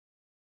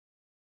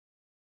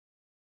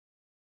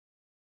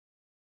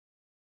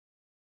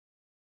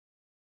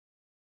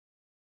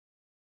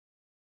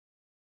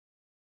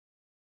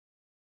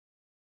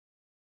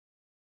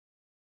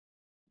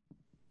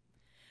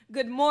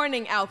Good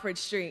morning, Alfred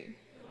Street.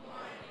 Good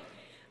morning.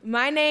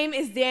 My name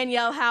is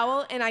Danielle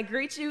Howell, and I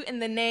greet you in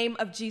the name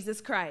of Jesus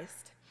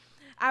Christ.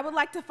 I would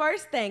like to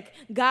first thank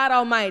God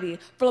Almighty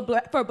for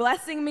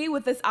blessing me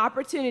with this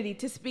opportunity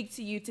to speak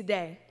to you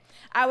today.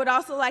 I would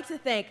also like to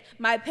thank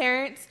my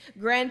parents,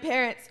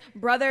 grandparents,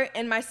 brother,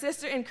 and my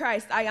sister in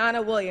Christ,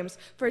 Ayanna Williams,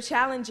 for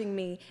challenging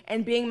me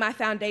and being my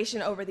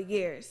foundation over the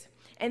years.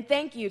 And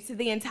thank you to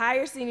the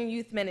entire senior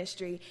youth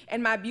ministry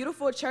and my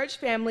beautiful church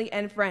family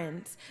and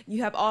friends.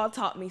 You have all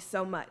taught me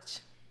so much.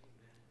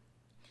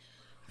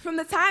 From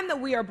the time that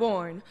we are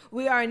born,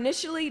 we are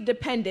initially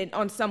dependent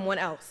on someone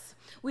else.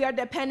 We are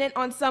dependent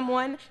on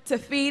someone to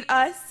feed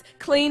us,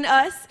 clean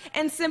us,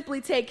 and simply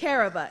take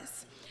care of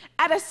us.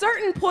 At a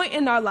certain point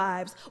in our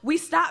lives, we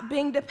stop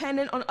being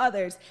dependent on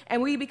others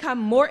and we become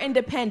more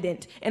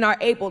independent and are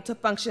able to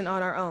function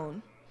on our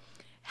own.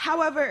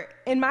 However,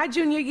 in my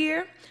junior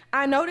year,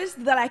 I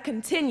noticed that I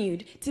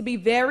continued to be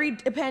very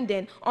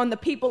dependent on the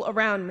people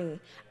around me.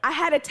 I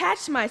had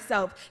attached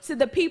myself to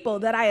the people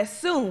that I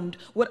assumed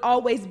would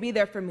always be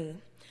there for me.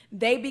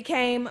 They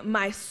became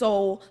my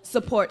sole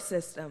support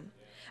system.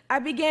 I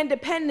began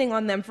depending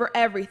on them for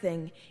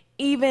everything,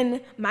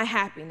 even my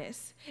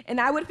happiness. And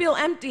I would feel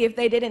empty if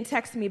they didn't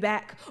text me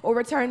back or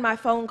return my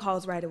phone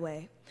calls right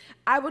away.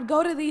 I would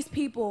go to these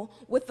people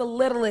with the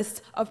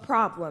littlest of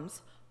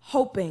problems,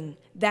 hoping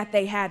that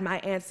they had my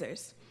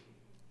answers.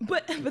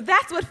 But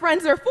that's what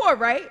friends are for,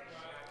 right?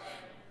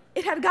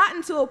 It had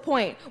gotten to a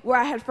point where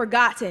I had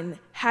forgotten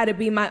how to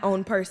be my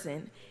own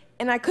person,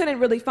 and I couldn't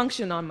really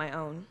function on my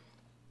own.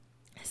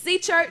 See,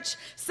 church,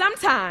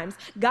 sometimes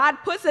God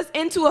puts us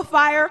into a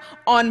fire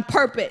on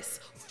purpose,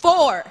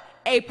 for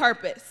a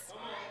purpose.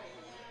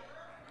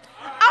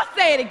 I'll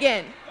say it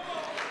again.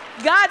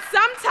 God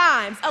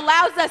sometimes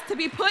allows us to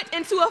be put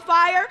into a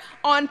fire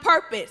on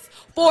purpose,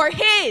 for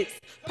His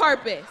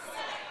purpose.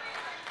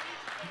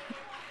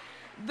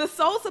 The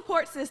sole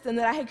support system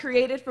that I had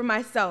created for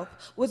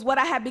myself was what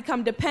I had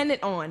become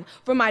dependent on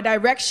for my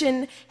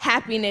direction,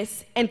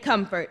 happiness, and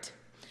comfort.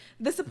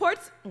 The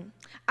supports,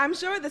 I'm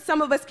sure that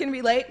some of us can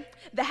relate.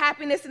 The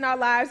happiness in our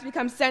lives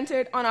becomes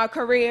centered on our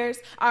careers,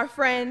 our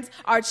friends,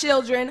 our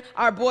children,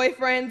 our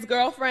boyfriends,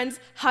 girlfriends,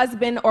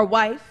 husband, or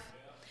wife.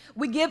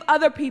 We give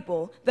other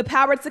people the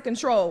power to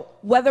control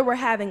whether we're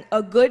having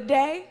a good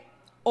day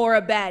or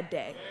a bad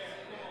day.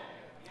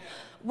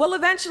 Well,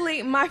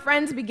 eventually, my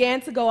friends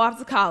began to go off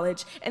to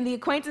college, and the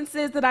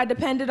acquaintances that I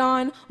depended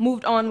on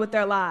moved on with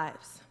their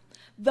lives.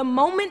 The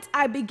moment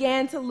I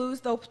began to lose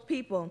those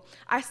people,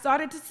 I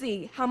started to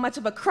see how much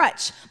of a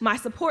crutch my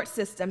support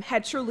system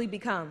had truly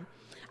become.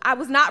 I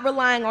was not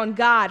relying on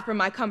God for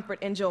my comfort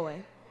and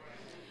joy.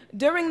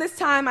 During this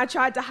time, I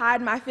tried to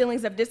hide my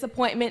feelings of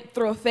disappointment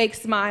through a fake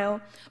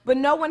smile, but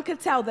no one could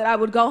tell that I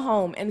would go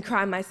home and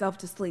cry myself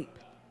to sleep.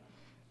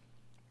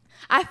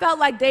 I felt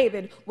like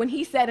David when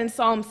he said in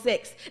Psalm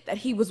 6 that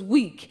he was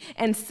weak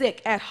and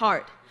sick at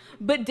heart.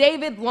 But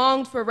David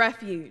longed for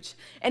refuge.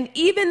 And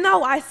even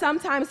though I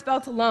sometimes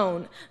felt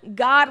alone,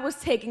 God was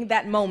taking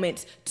that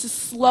moment to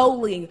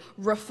slowly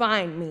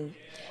refine me.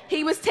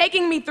 He was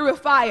taking me through a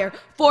fire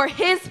for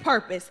His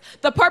purpose,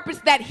 the purpose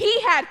that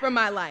He had for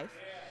my life.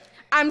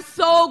 I'm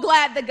so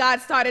glad that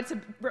God started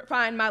to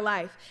refine my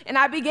life. And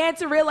I began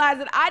to realize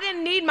that I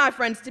didn't need my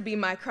friends to be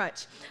my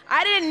crutch.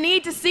 I didn't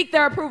need to seek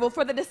their approval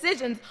for the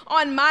decisions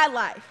on my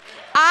life.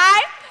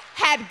 I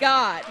had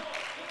God.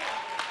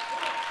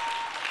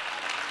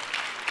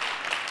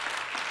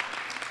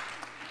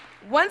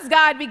 Once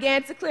God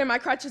began to clear my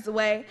crutches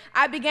away,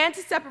 I began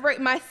to separate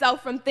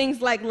myself from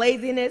things like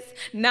laziness,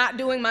 not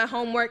doing my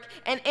homework,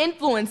 and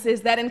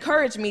influences that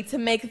encouraged me to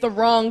make the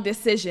wrong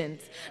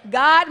decisions.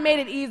 God made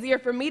it easier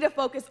for me to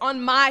focus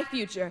on my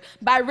future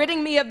by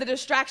ridding me of the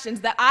distractions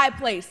that I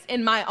placed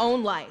in my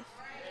own life.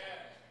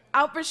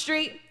 Alfred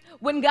Street,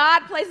 when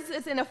God places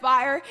us in a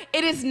fire,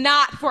 it is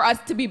not for us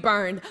to be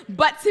burned,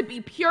 but to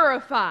be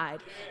purified.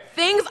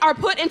 Things are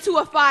put into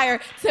a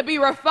fire to be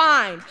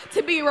refined,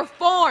 to be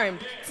reformed,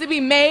 to be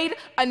made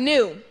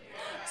anew.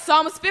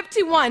 Psalms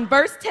 51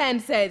 verse 10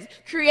 says,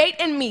 "Create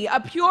in me a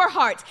pure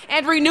heart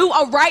and renew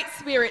a right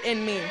spirit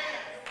in me."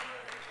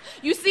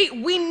 You see,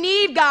 we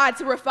need God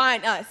to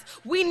refine us.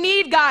 We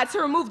need God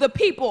to remove the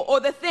people or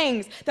the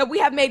things that we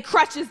have made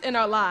crutches in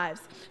our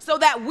lives so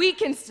that we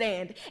can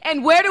stand.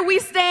 And where do we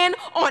stand?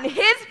 On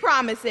His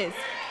promises.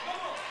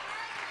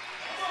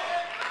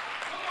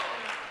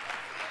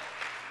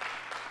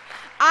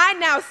 I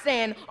now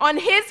stand on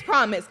His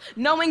promise,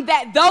 knowing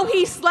that though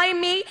He slay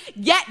me,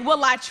 yet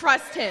will I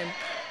trust Him.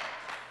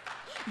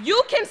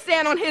 You can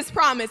stand on His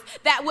promise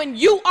that when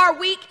you are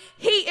weak,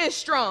 He is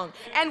strong.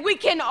 And we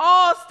can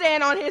all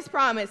stand on His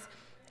promise.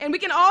 And we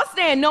can all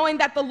stand knowing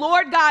that the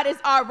Lord God is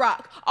our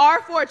rock,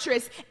 our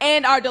fortress,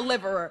 and our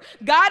deliverer.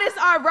 God is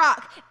our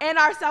rock and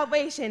our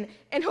salvation,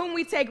 in whom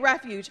we take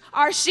refuge,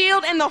 our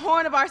shield and the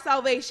horn of our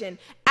salvation,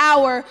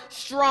 our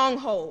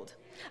stronghold.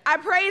 I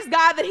praise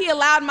God that He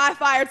allowed my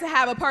fire to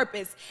have a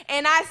purpose,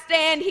 and I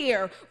stand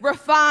here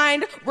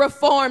refined,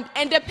 reformed,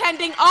 and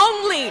depending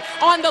only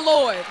on the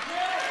Lord.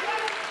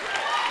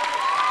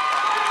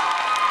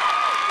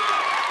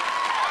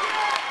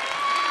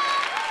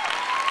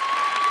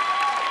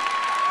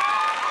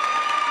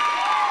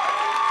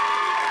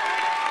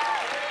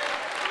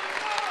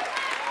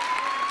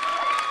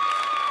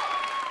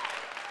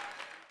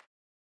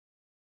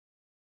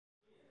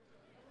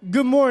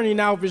 Good morning,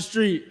 Alfred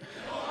Street.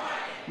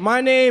 My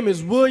name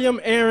is William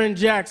Aaron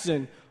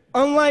Jackson.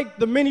 Unlike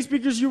the many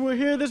speakers you will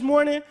hear this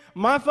morning,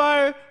 my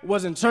fire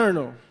was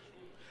internal.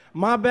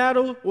 My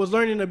battle was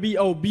learning to be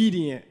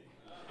obedient.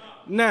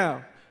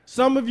 Now,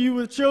 some of you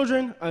with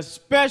children,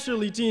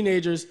 especially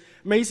teenagers,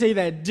 may say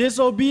that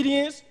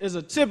disobedience is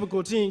a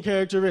typical teen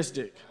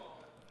characteristic.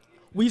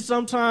 We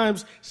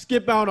sometimes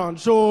skip out on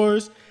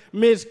chores,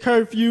 miss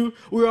curfew.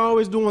 We're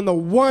always doing the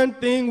one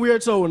thing we are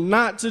told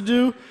not to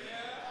do.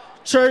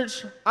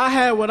 Church, I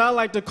had what I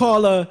like to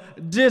call a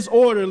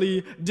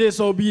disorderly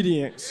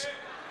disobedience.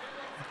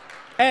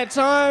 At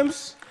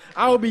times,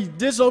 I would be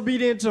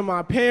disobedient to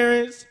my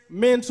parents,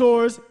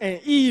 mentors, and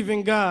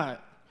even God.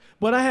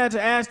 But I had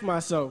to ask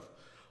myself,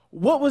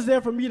 what was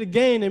there for me to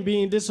gain in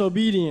being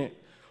disobedient?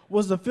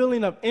 Was the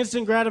feeling of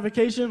instant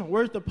gratification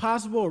worth the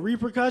possible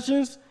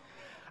repercussions?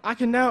 I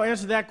can now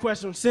answer that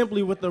question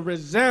simply with a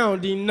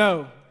resounding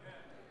no.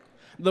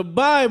 The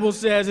Bible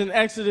says in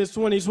Exodus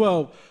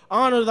 20:12,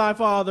 honor thy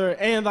father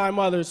and thy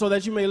mother so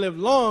that you may live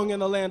long in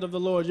the land of the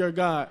Lord your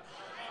God.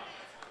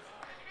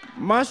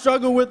 My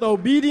struggle with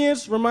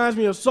obedience reminds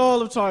me of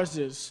Saul of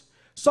Tarsus.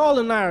 Saul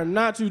and I are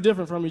not too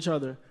different from each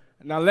other.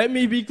 Now let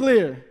me be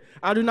clear.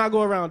 I do not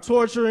go around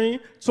torturing,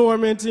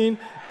 tormenting,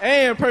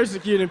 and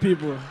persecuting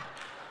people.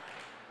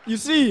 You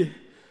see,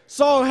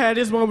 Saul had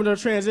his moment of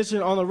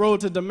transition on the road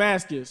to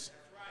Damascus.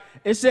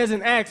 It says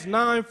in Acts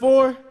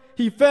 9:4,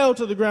 he fell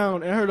to the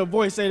ground and heard a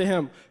voice say to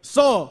him,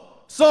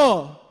 Saul,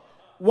 Saul,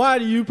 why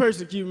do you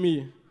persecute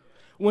me?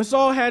 When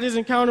Saul had his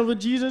encounter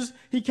with Jesus,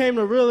 he came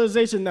to the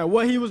realization that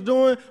what he was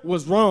doing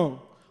was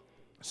wrong.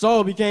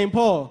 Saul became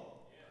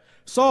Paul.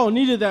 Saul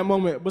needed that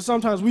moment, but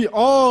sometimes we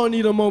all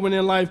need a moment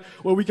in life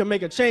where we can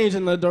make a change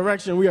in the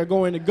direction we are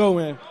going to go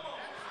in.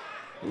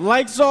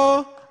 Like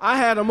Saul, I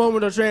had a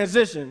moment of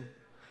transition.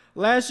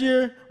 Last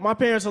year, my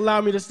parents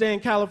allowed me to stay in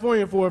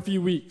California for a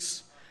few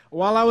weeks.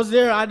 While I was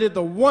there, I did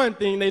the one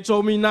thing they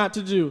told me not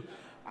to do.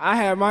 I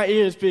had my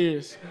ears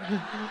pierced.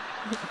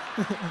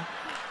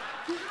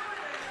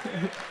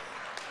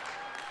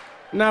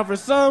 Now, for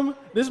some,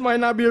 this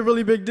might not be a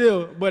really big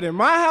deal, but in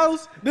my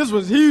house, this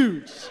was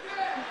huge.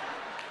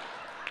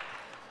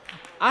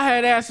 I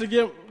had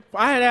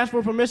asked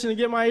for permission to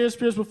get my ears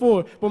pierced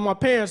before, but my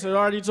parents had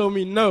already told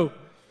me no.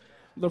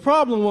 The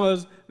problem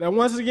was that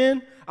once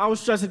again, I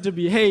was trusted to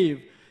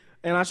behave,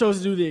 and I chose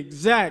to do the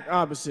exact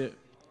opposite.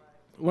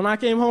 When I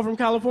came home from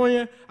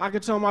California, I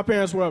could tell my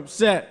parents were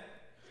upset.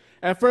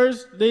 At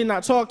first, they did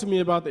not talk to me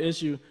about the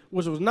issue,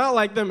 which was not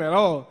like them at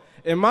all.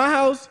 In my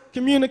house,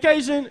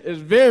 communication is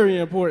very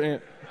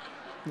important.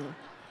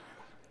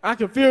 I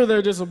could feel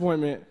their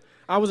disappointment.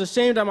 I was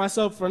ashamed of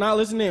myself for not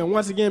listening and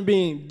once again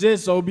being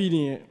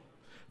disobedient.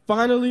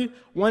 Finally,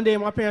 one day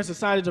my parents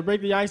decided to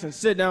break the ice and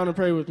sit down and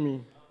pray with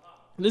me.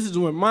 This is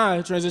when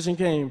my transition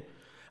came.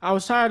 I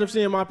was tired of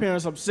seeing my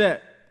parents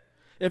upset.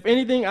 If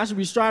anything, I should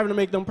be striving to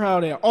make them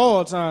proud at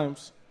all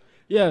times.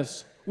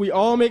 Yes, we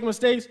all make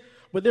mistakes,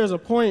 but there's a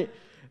point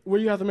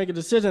where you have to make a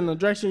decision in the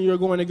direction you're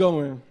going to go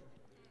in.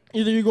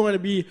 Either you're going to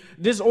be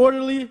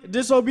disorderly,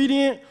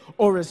 disobedient,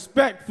 or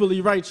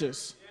respectfully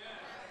righteous.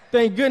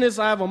 Thank goodness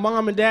I have a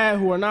mom and dad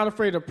who are not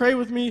afraid to pray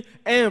with me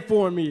and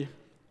for me.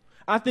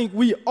 I think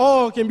we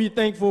all can be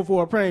thankful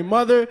for a praying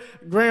mother,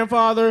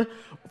 grandfather,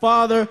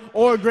 father,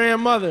 or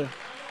grandmother.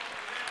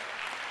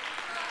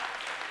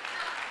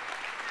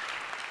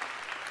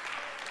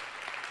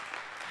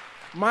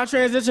 My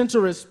transition to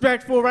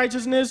respectful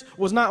righteousness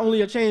was not only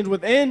a change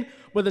within,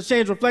 but a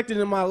change reflected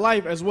in my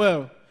life as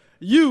well.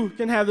 You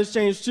can have this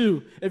change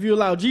too if you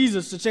allow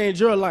Jesus to change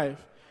your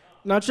life.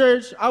 Now,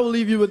 church, I will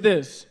leave you with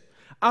this.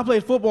 I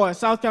played football at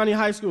South County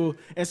High School,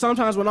 and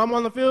sometimes when I'm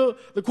on the field,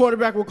 the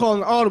quarterback will call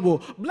an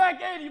audible,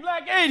 black 80,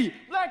 black 80,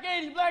 black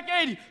 80, black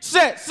 80,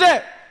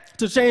 set,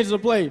 to change the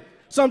play.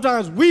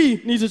 Sometimes we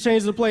need to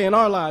change the play in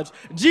our lives.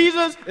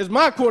 Jesus is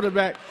my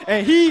quarterback,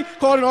 and he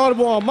called an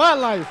audible on my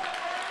life.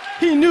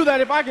 He knew that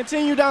if I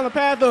continued down the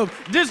path of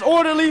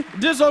disorderly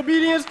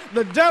disobedience,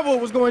 the devil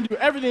was going to do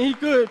everything he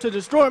could to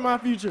destroy my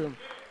future.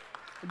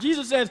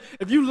 Jesus says,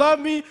 if you love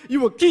me,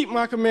 you will keep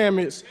my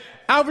commandments.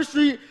 Alfred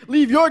Street,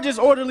 leave your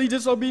disorderly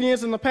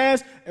disobedience in the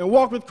past and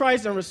walk with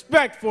Christ in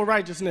respectful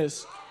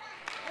righteousness.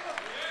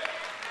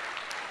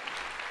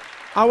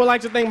 I would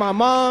like to thank my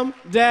mom,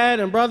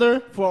 dad, and brother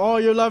for all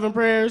your love and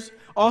prayers.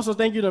 Also,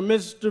 thank you to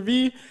Mr.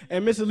 V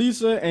and Miss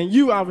Elisa and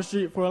you, Alfred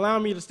Street, for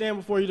allowing me to stand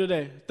before you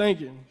today. Thank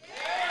you.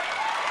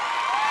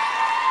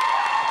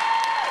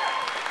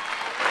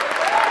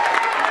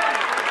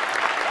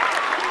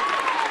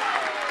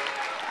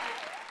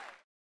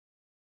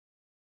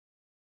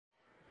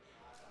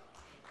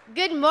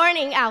 Good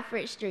morning,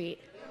 Alfred Street.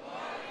 Good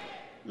morning.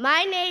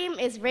 My name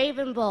is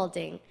Raven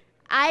Boulding.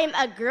 I am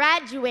a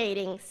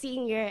graduating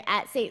senior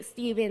at St.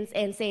 Stephen's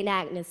and St.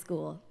 Agnes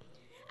School.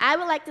 I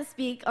would like to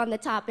speak on the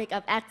topic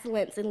of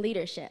excellence in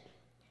leadership.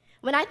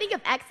 When I think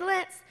of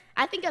excellence,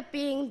 I think of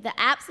being the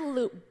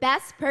absolute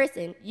best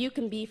person you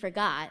can be for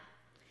God.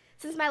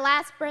 Since my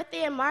last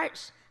birthday in March,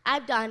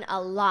 I've done a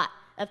lot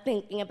of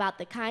thinking about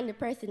the kind of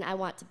person I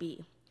want to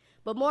be.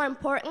 But more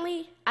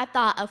importantly, I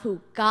thought of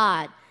who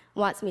God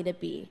wants me to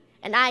be.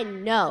 And I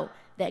know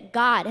that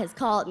God has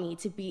called me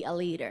to be a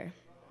leader.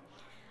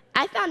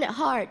 I found it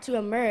hard to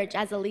emerge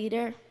as a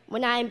leader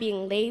when I am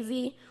being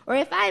lazy or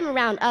if I am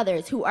around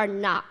others who are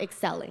not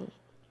excelling.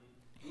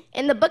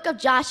 In the book of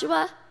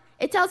Joshua,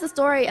 it tells the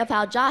story of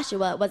how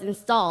Joshua was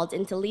installed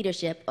into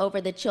leadership over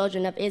the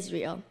children of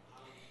Israel.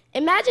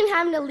 Imagine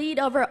having to lead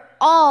over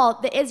all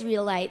the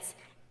Israelites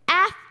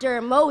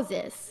after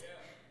Moses.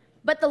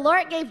 But the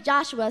Lord gave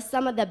Joshua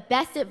some of the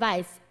best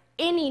advice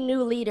any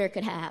new leader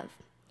could have.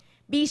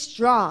 Be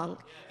strong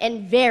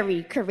and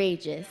very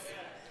courageous.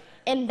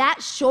 In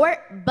that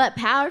short but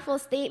powerful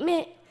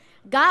statement,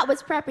 God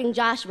was prepping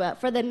Joshua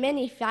for the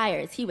many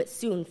fires he would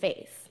soon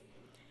face.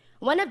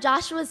 One of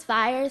Joshua's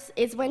fires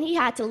is when he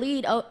had to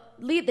lead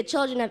the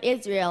children of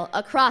Israel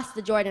across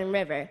the Jordan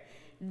River.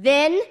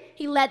 Then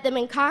he led them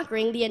in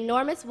conquering the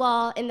enormous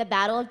wall in the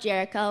Battle of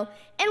Jericho.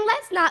 And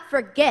let's not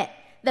forget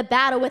the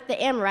battle with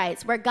the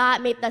Amorites, where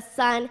God made the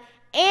sun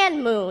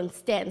and moon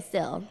stand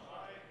still.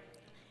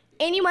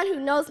 Anyone who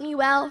knows me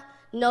well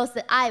knows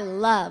that I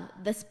love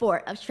the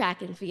sport of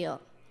track and field.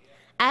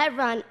 I have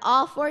run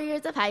all 4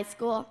 years of high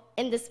school,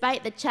 and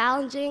despite the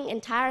challenging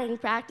and tiring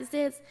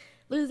practices,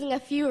 losing a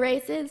few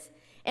races,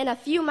 and a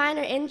few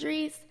minor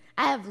injuries,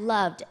 I have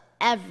loved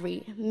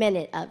every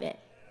minute of it.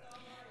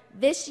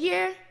 This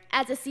year,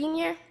 as a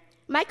senior,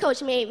 my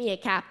coach made me a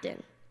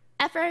captain.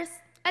 At first,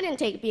 I didn't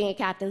take being a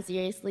captain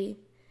seriously,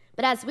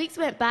 but as weeks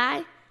went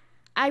by,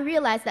 I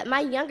realized that my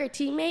younger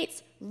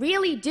teammates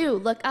really do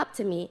look up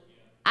to me.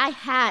 I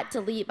had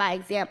to lead by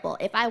example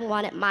if I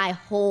wanted my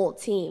whole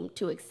team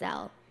to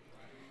excel.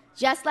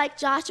 Just like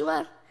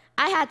Joshua,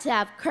 I had to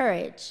have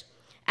courage.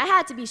 I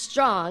had to be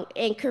strong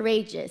and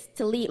courageous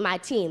to lead my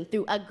team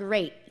through a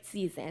great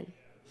season.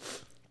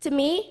 To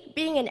me,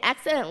 being an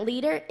excellent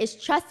leader is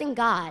trusting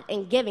God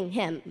and giving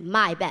him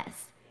my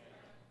best.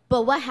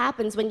 But what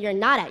happens when you're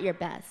not at your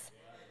best?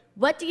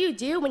 What do you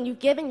do when you've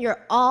given your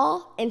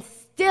all and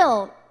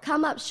still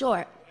come up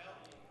short?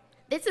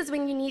 This is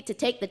when you need to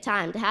take the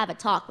time to have a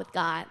talk with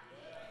God.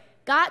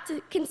 God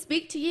can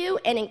speak to you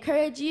and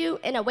encourage you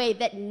in a way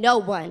that no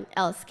one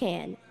else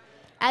can.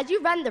 As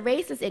you run the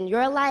races in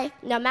your life,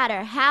 no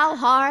matter how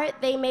hard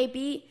they may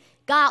be,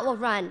 God will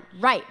run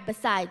right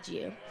beside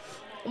you.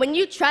 When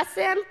you trust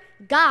him,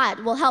 God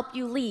will help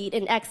you lead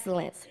in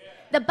excellence.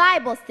 The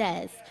Bible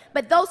says,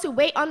 "But those who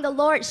wait on the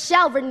Lord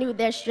shall renew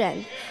their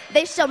strength.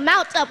 They shall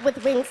mount up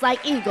with wings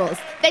like eagles.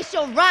 They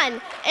shall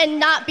run and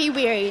not be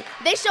weary.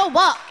 They shall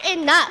walk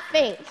and not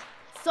faint."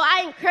 So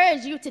I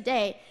encourage you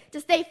today to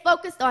stay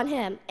focused on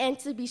him and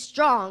to be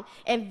strong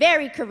and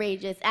very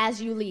courageous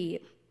as you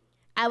lead.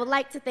 I would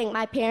like to thank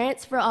my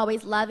parents for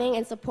always loving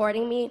and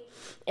supporting me,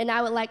 and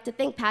I would like to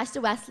thank Pastor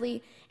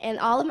Wesley and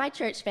all of my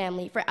church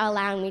family for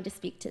allowing me to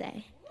speak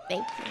today.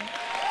 Thank you.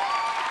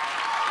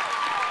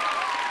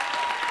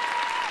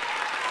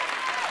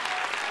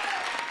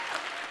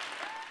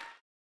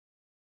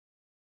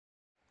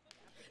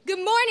 Good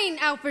morning,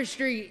 F.I.R.E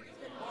Street.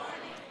 Good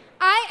morning.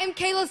 I am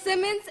Kaylah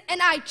Simmons,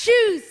 and I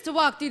choose to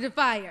walk through the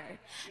fire.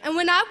 And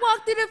when I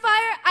walk through the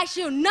fire, I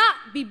shall not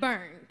be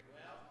burned.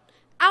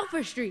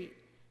 F.I.R.E Street.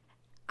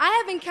 I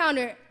have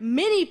encountered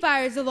many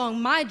fires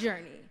along my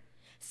journey.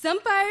 Some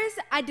fires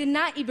I did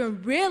not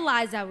even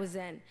realize I was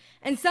in,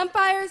 and some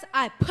fires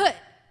I put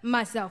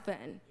myself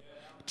in.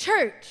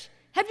 Church,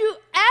 have you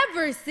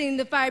ever seen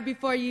the fire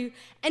before you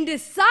and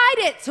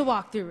decided to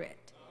walk through it?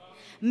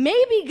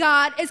 Maybe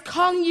God is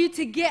calling you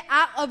to get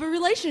out of a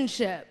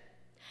relationship.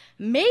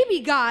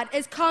 Maybe God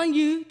is calling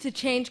you to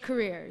change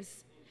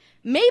careers.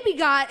 Maybe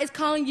God is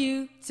calling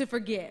you to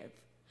forgive.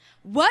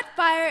 What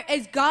fire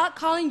is God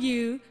calling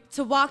you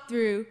to walk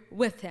through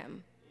with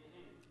him?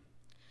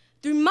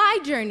 Through my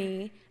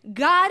journey,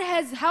 God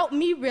has helped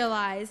me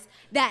realize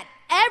that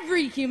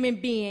every human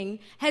being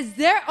has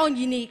their own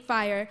unique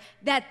fire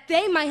that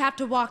they might have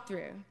to walk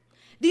through.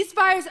 These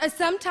fires are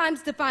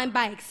sometimes defined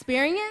by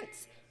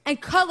experience and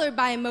colored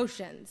by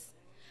emotions.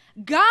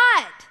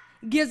 God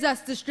gives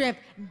us the strength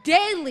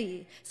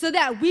daily so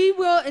that we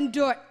will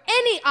endure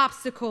any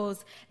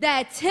obstacles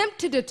that attempt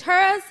to deter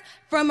us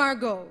from our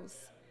goals.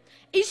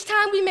 Each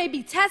time we may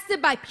be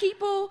tested by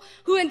people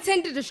who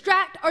intend to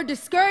distract or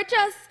discourage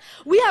us,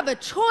 we have a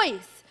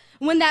choice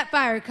when that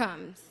fire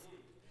comes.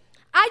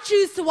 I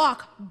choose to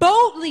walk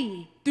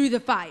boldly through the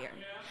fire.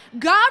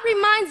 God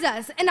reminds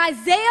us in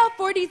Isaiah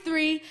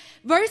 43,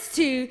 verse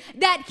 2,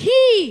 that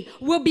he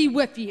will be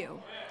with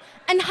you.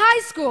 In high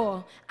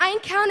school, I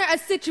encountered a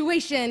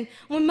situation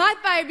when my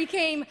fire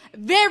became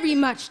very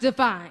much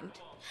defined.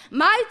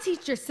 My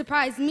teacher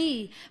surprised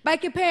me by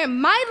comparing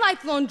my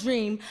lifelong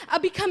dream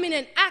of becoming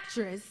an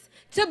actress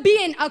to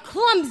being a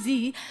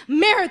clumsy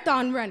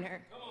marathon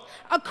runner.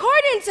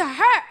 According to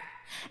her,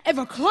 if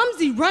a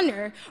clumsy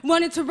runner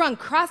wanted to run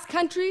cross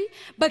country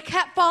but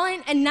kept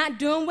falling and not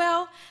doing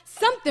well,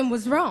 something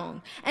was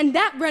wrong, and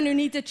that runner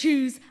needed to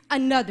choose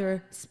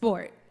another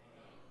sport.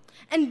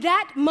 In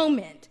that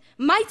moment,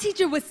 my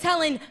teacher was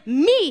telling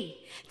me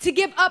to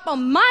give up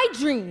on my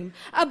dream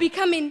of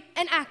becoming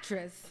an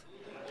actress.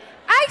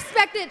 I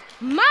expected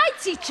my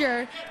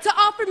teacher to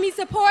offer me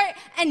support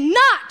and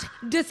not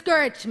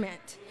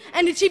discouragement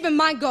in achieving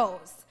my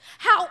goals.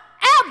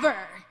 However,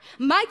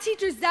 my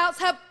teacher's doubts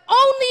have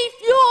only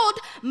fueled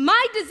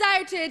my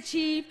desire to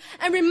achieve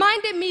and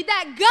reminded me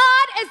that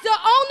God is the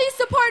only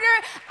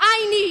supporter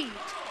I need.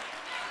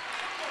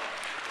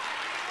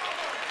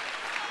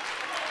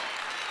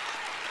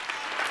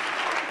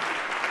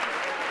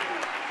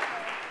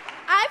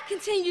 I've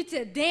continued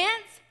to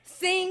dance,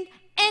 sing,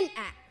 and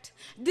act.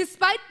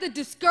 Despite the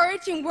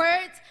discouraging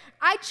words,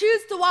 I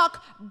choose to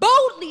walk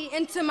boldly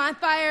into my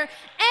fire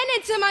and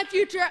into my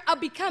future of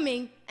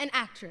becoming an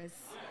actress.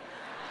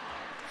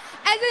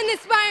 As an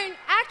aspiring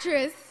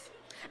actress,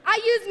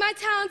 I use my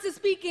talents of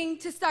speaking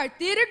to start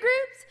theater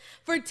groups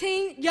for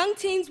young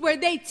teens where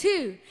they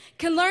too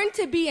can learn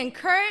to be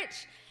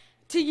encouraged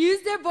to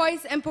use their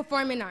voice and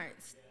perform in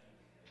arts.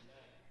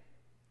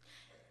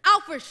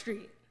 Alfred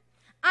Street,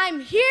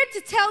 I'm here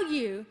to tell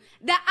you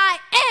that I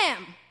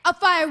am a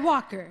fire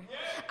walker.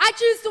 I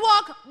choose to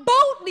walk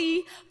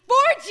boldly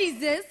for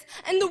Jesus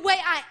in the way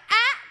I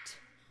act,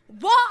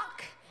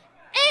 walk,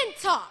 and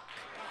talk,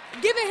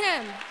 giving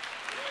him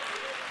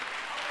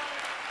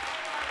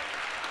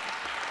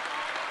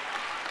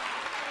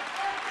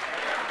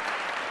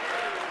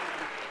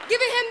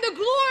the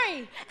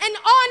glory and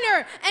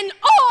honor and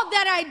all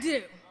that I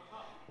do.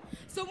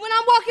 So when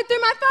I'm walking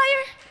through my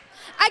fire,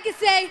 I can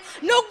say,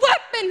 no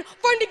weapon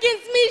formed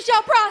against me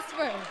shall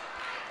prosper.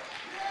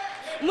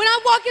 When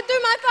I'm walking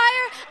through my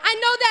fire, I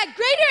know that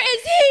greater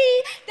is he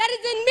that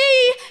is in me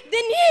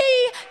than he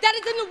that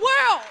is in the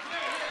world.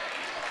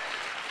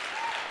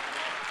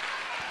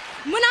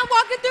 When I'm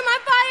walking through my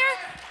fire,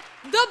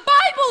 the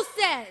Bible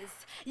says,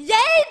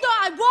 yea, though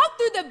I walk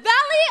through the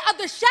valley of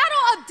the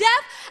shadow of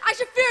death, I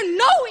should fear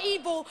no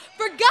evil,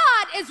 for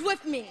God is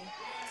with me.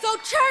 So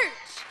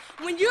church,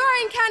 when you are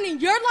encountering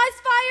your life's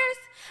fires,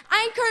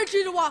 I encourage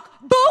you to walk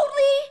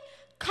boldly,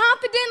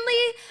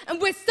 confidently,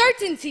 and with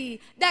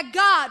certainty that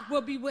God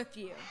will be with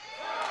you.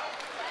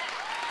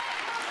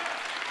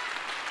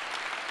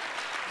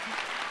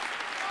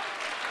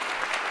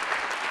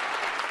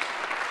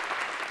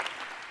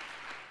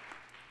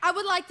 I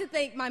would like to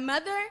thank my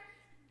mother,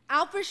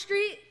 Alfred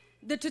Street,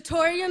 the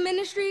tutorial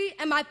ministry,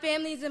 and my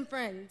families and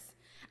friends.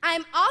 I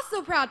am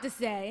also proud to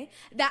say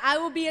that I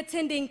will be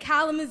attending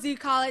Kalamazoo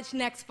College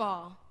next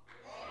fall.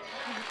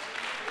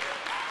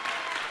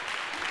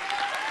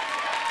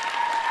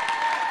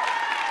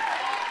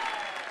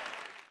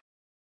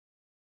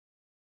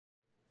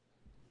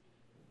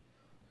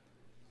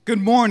 Good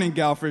morning,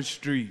 Alfred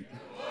Street.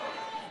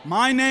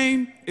 My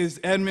name is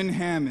Edmund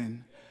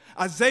Hammond.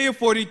 Isaiah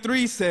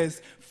 43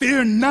 says,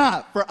 fear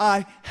not, for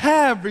I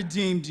have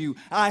redeemed you.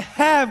 I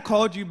have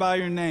called you by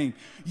your name.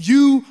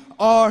 You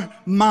are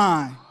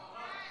mine.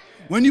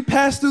 When you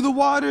pass through the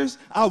waters,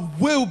 I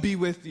will be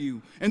with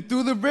you. And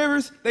through the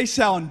rivers, they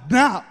shall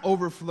not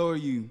overflow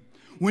you.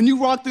 When you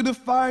walk through the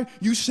fire,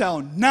 you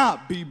shall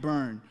not be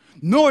burned,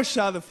 nor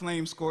shall the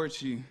flame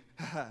scorch you.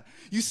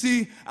 You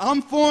see,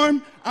 I'm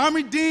formed, I'm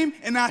redeemed,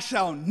 and I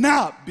shall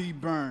not be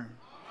burned.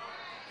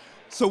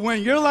 So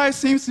when your life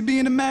seems to be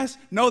in a mess,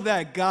 know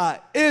that God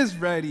is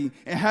ready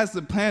and has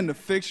the plan to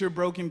fix your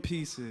broken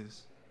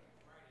pieces.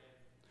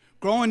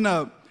 Growing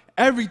up,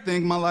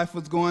 everything in my life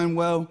was going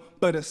well,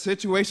 but a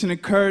situation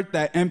occurred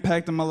that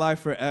impacted my life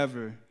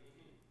forever.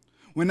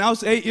 When I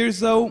was 8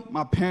 years old,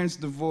 my parents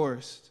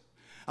divorced.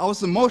 I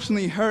was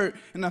emotionally hurt,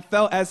 and I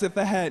felt as if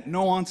I had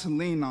no one to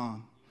lean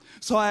on.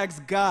 So I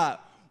asked God,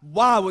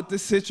 why would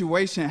this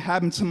situation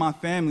happen to my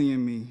family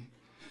and me?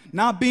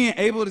 Not being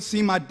able to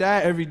see my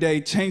dad every day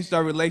changed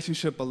our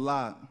relationship a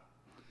lot.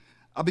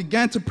 I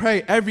began to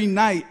pray every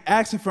night,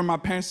 asking for my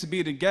parents to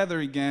be together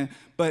again,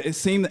 but it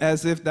seemed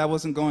as if that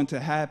wasn't going to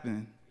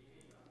happen.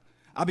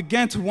 I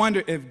began to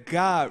wonder if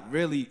God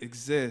really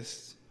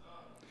exists.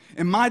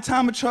 In my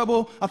time of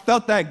trouble, I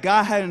felt that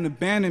God hadn't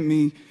abandoned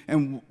me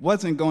and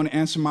wasn't going to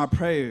answer my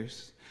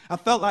prayers. I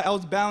felt like I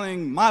was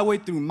battling my way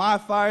through my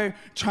fire,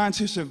 trying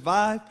to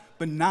survive,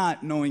 but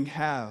not knowing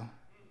how.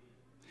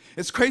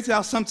 It's crazy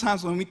how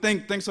sometimes when we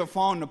think things are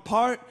falling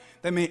apart,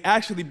 they may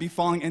actually be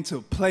falling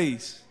into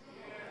place.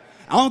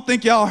 I don't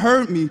think y'all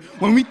heard me.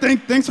 When we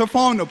think things are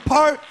falling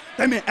apart,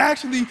 they may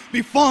actually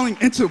be falling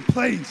into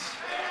place.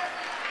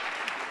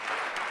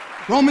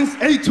 Romans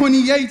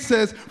 8:28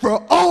 says,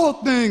 for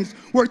all things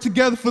work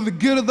together for the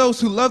good of those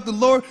who love the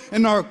Lord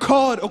and are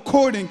called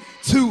according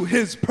to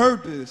his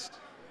purpose.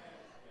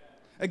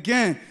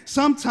 Again,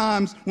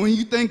 sometimes when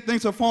you think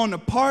things are falling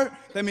apart,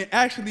 they may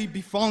actually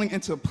be falling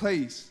into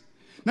place.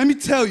 Let me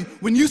tell you,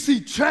 when you see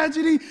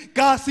tragedy,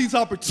 God sees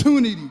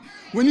opportunity.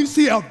 When you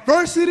see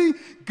adversity,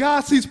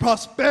 God sees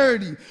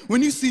prosperity.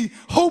 When you see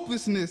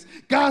hopelessness,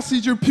 God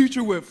sees your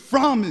future with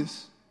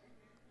promise.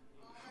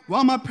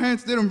 While my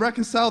parents didn't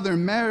reconcile their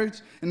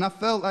marriage, and I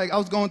felt like I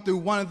was going through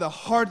one of the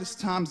hardest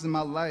times in my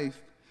life,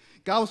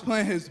 God was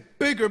putting his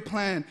bigger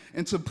plan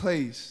into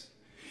place.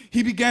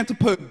 He began to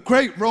put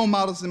great role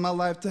models in my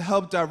life to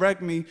help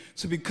direct me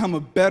to become a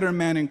better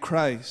man in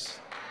Christ.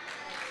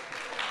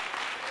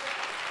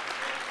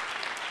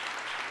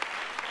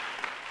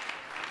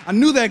 I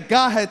knew that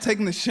God had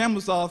taken the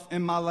shambles off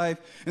in my life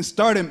and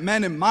started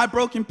mending my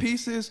broken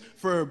pieces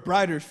for a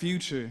brighter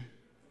future.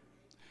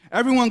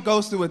 Everyone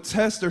goes through a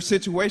test or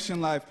situation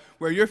in life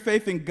where your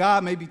faith in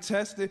God may be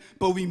tested,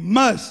 but we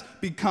must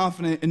be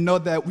confident and know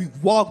that we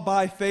walk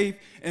by faith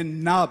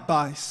and not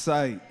by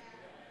sight.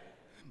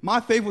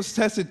 My faith was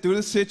tested through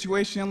the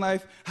situation in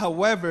life.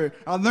 However,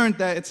 I learned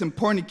that it's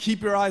important to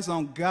keep your eyes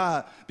on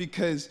God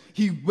because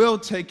He will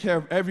take care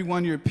of every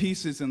one of your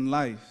pieces in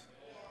life.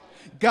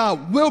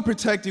 God will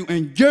protect you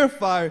in your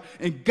fire,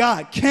 and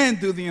God can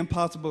do the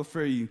impossible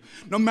for you.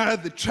 No matter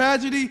the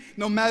tragedy,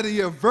 no matter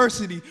the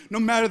adversity, no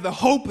matter the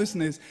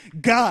hopelessness,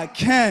 God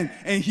can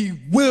and He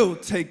will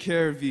take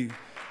care of you.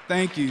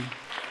 Thank you.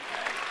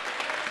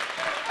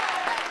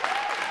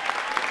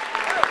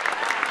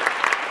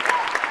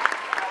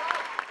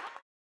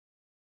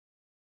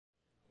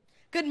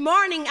 Good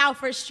morning,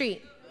 Alfred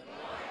Street.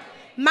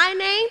 My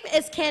name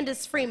is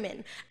Candice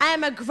Freeman. I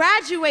am a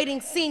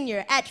graduating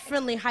senior at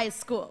Friendly High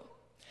School.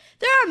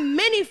 There are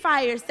many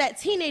fires that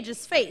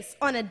teenagers face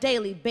on a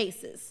daily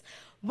basis.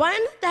 One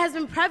that has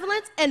been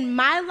prevalent in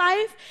my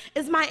life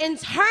is my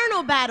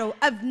internal battle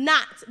of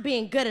not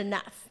being good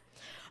enough.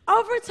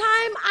 Over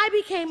time, I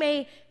became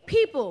a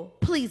people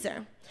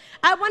pleaser.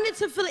 I wanted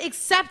to feel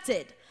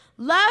accepted,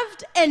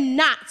 loved, and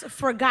not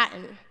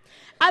forgotten.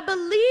 I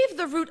believe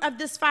the root of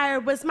this fire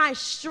was my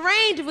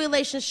strained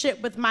relationship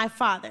with my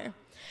father.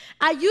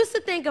 I used to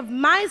think of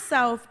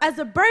myself as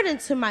a burden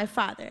to my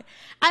father.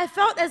 I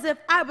felt as if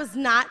I was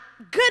not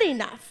good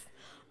enough.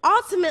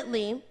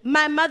 Ultimately,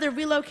 my mother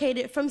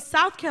relocated from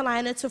South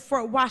Carolina to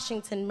Fort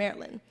Washington,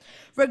 Maryland.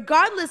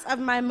 Regardless of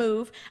my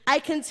move, I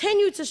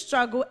continued to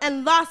struggle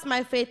and lost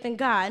my faith in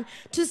God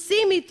to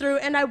see me through,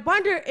 and I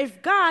wonder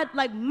if God,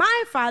 like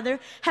my father,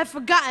 had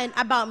forgotten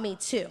about me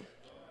too.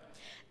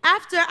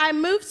 After I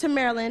moved to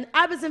Maryland,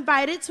 I was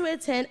invited to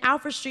attend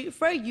Alfred Street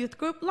for a youth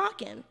group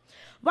lock-in.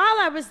 While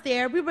I was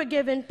there, we were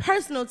given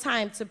personal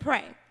time to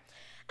pray.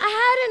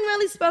 I hadn't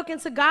really spoken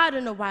to God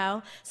in a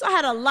while, so I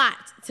had a lot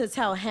to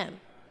tell Him.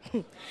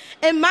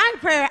 In my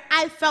prayer,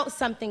 I felt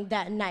something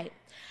that night.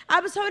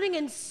 I was holding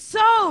in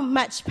so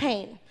much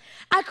pain.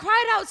 I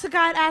cried out to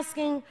God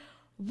asking,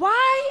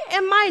 why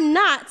am I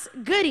not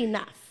good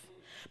enough?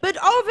 But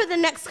over the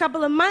next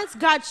couple of months,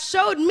 God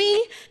showed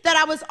me that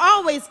I was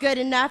always good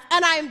enough,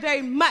 and I am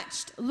very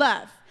much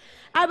loved.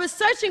 I was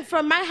searching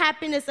for my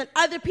happiness in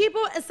other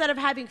people instead of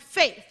having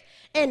faith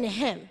in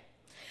Him.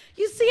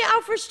 You see,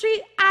 Alfred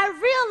Street, I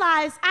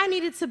realized I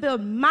needed to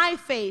build my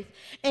faith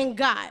in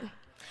God.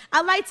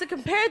 I like to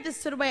compare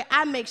this to the way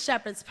I make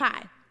shepherd's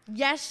pie.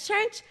 Yes,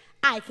 church,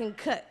 I can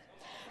cook.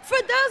 For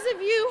those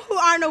of you who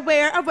aren't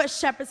aware of what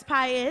shepherd's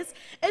pie is,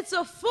 it's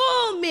a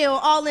full meal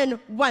all in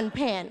one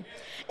pan.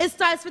 It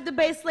starts with the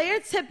base layer,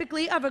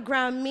 typically of a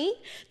ground meat.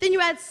 Then you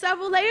add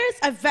several layers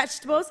of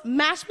vegetables,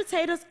 mashed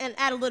potatoes, and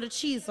add a little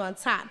cheese on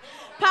top.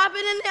 Pop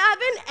it in the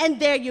oven,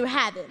 and there you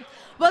have it.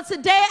 Well,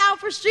 today,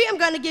 Alfred Street, I'm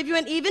going to give you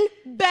an even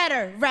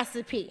better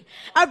recipe.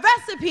 A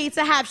recipe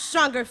to have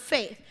stronger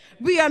faith.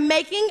 We are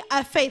making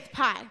a faith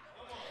pie.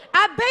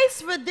 Our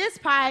base for this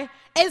pie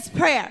is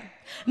prayer.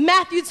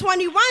 Matthew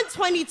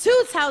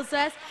 21:22 tells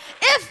us,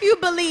 if you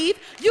believe,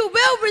 you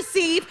will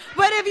receive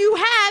whatever you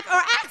have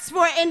or ask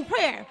for in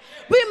prayer.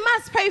 We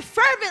must pray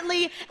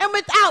fervently and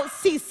without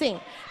ceasing.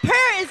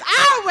 Prayer is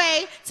our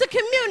way to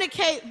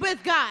communicate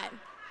with God.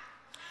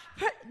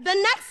 The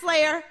next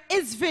layer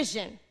is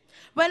vision.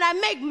 When I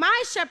make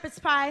my shepherd's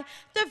pie,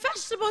 the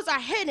vegetables are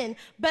hidden,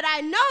 but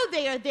I know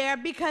they are there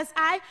because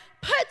I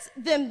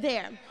put them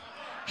there.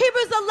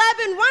 Hebrews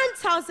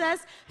 11:1 tells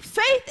us,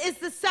 faith is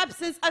the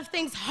substance of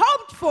things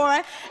hoped for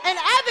and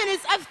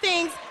evidence of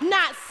things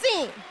not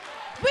seen.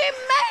 We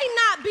may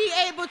not be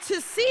able to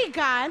see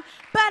God,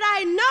 but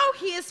I know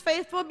He is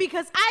faithful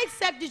because I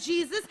accepted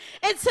Jesus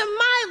into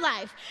my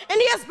life, and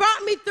He has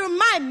brought me through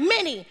my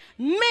many,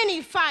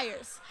 many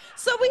fires.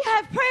 So we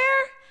have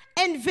prayer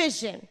and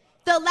vision.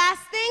 The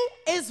last thing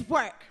is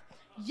work.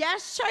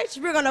 Yes,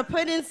 church, we're going to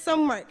put in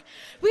some work.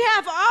 We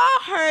have all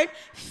heard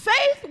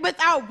faith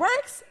without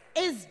works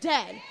is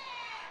dead.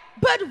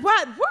 But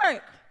what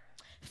work?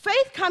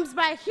 Faith comes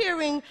by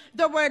hearing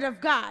the word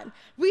of God.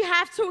 We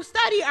have to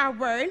study our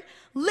word,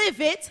 live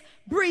it,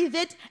 breathe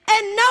it,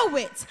 and know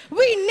it.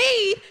 We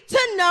need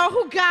to know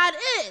who God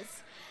is.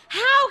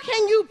 How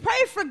can you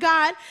pray for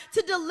God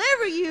to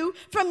deliver you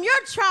from your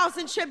trials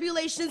and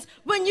tribulations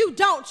when you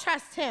don't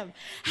trust Him?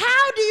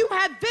 How do you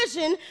have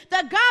vision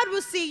that God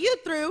will see you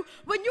through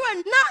when you are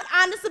not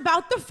honest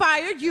about the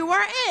fire you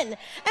are in?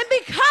 And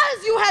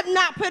because you have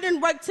not put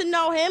in work to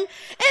know Him,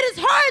 it is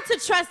hard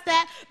to trust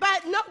that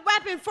no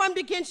weapon formed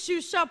against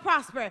you shall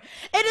prosper.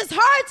 It is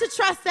hard to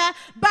trust that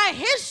by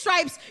His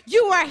stripes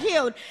you are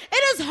healed.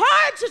 It is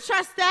hard to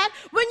trust that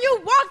when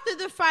you walk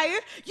through the fire,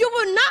 you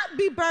will not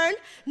be burned,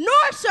 nor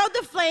shall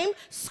the flame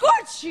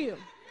scorch you.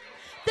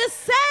 The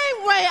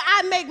same way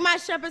I make my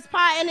shepherd's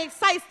pie and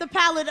excites the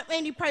palate of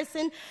any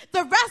person,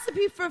 the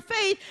recipe for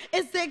faith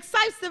is to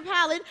excite the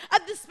palate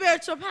of the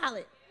spiritual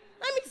palate.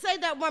 Let me say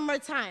that one more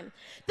time.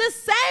 The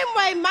same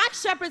way my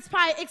shepherd's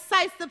pie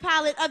excites the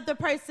palate of the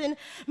person,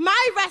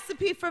 my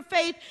recipe for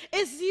faith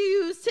is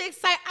used to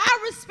excite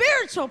our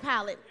spiritual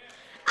palate.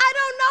 I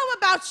don't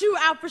know about you,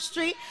 Alfred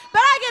Street,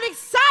 but I get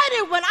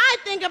excited when I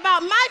think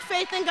about my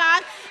faith in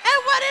God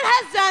and what it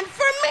has done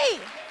for me.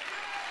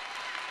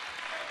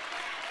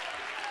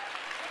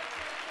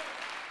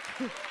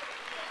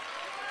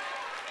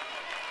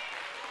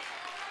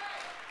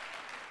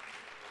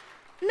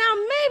 Now,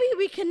 maybe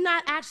we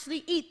cannot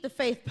actually eat the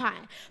faith pie,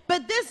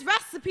 but this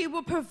recipe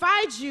will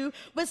provide you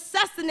with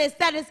sustenance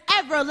that is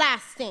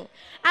everlasting.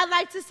 I'd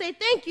like to say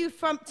thank you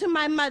to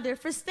my mother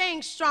for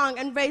staying strong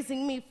and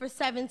raising me for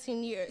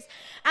 17 years.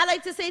 I'd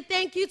like to say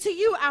thank you to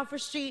you, Alfred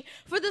Street,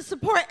 for the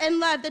support and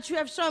love that you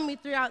have shown me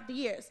throughout the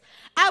years.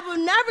 I will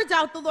never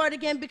doubt the Lord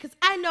again because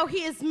I know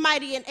he is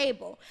mighty and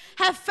able.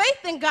 Have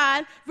faith in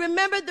God,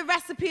 remember the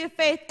recipe of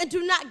faith, and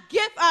do not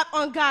give up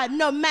on God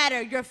no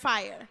matter your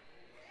fire.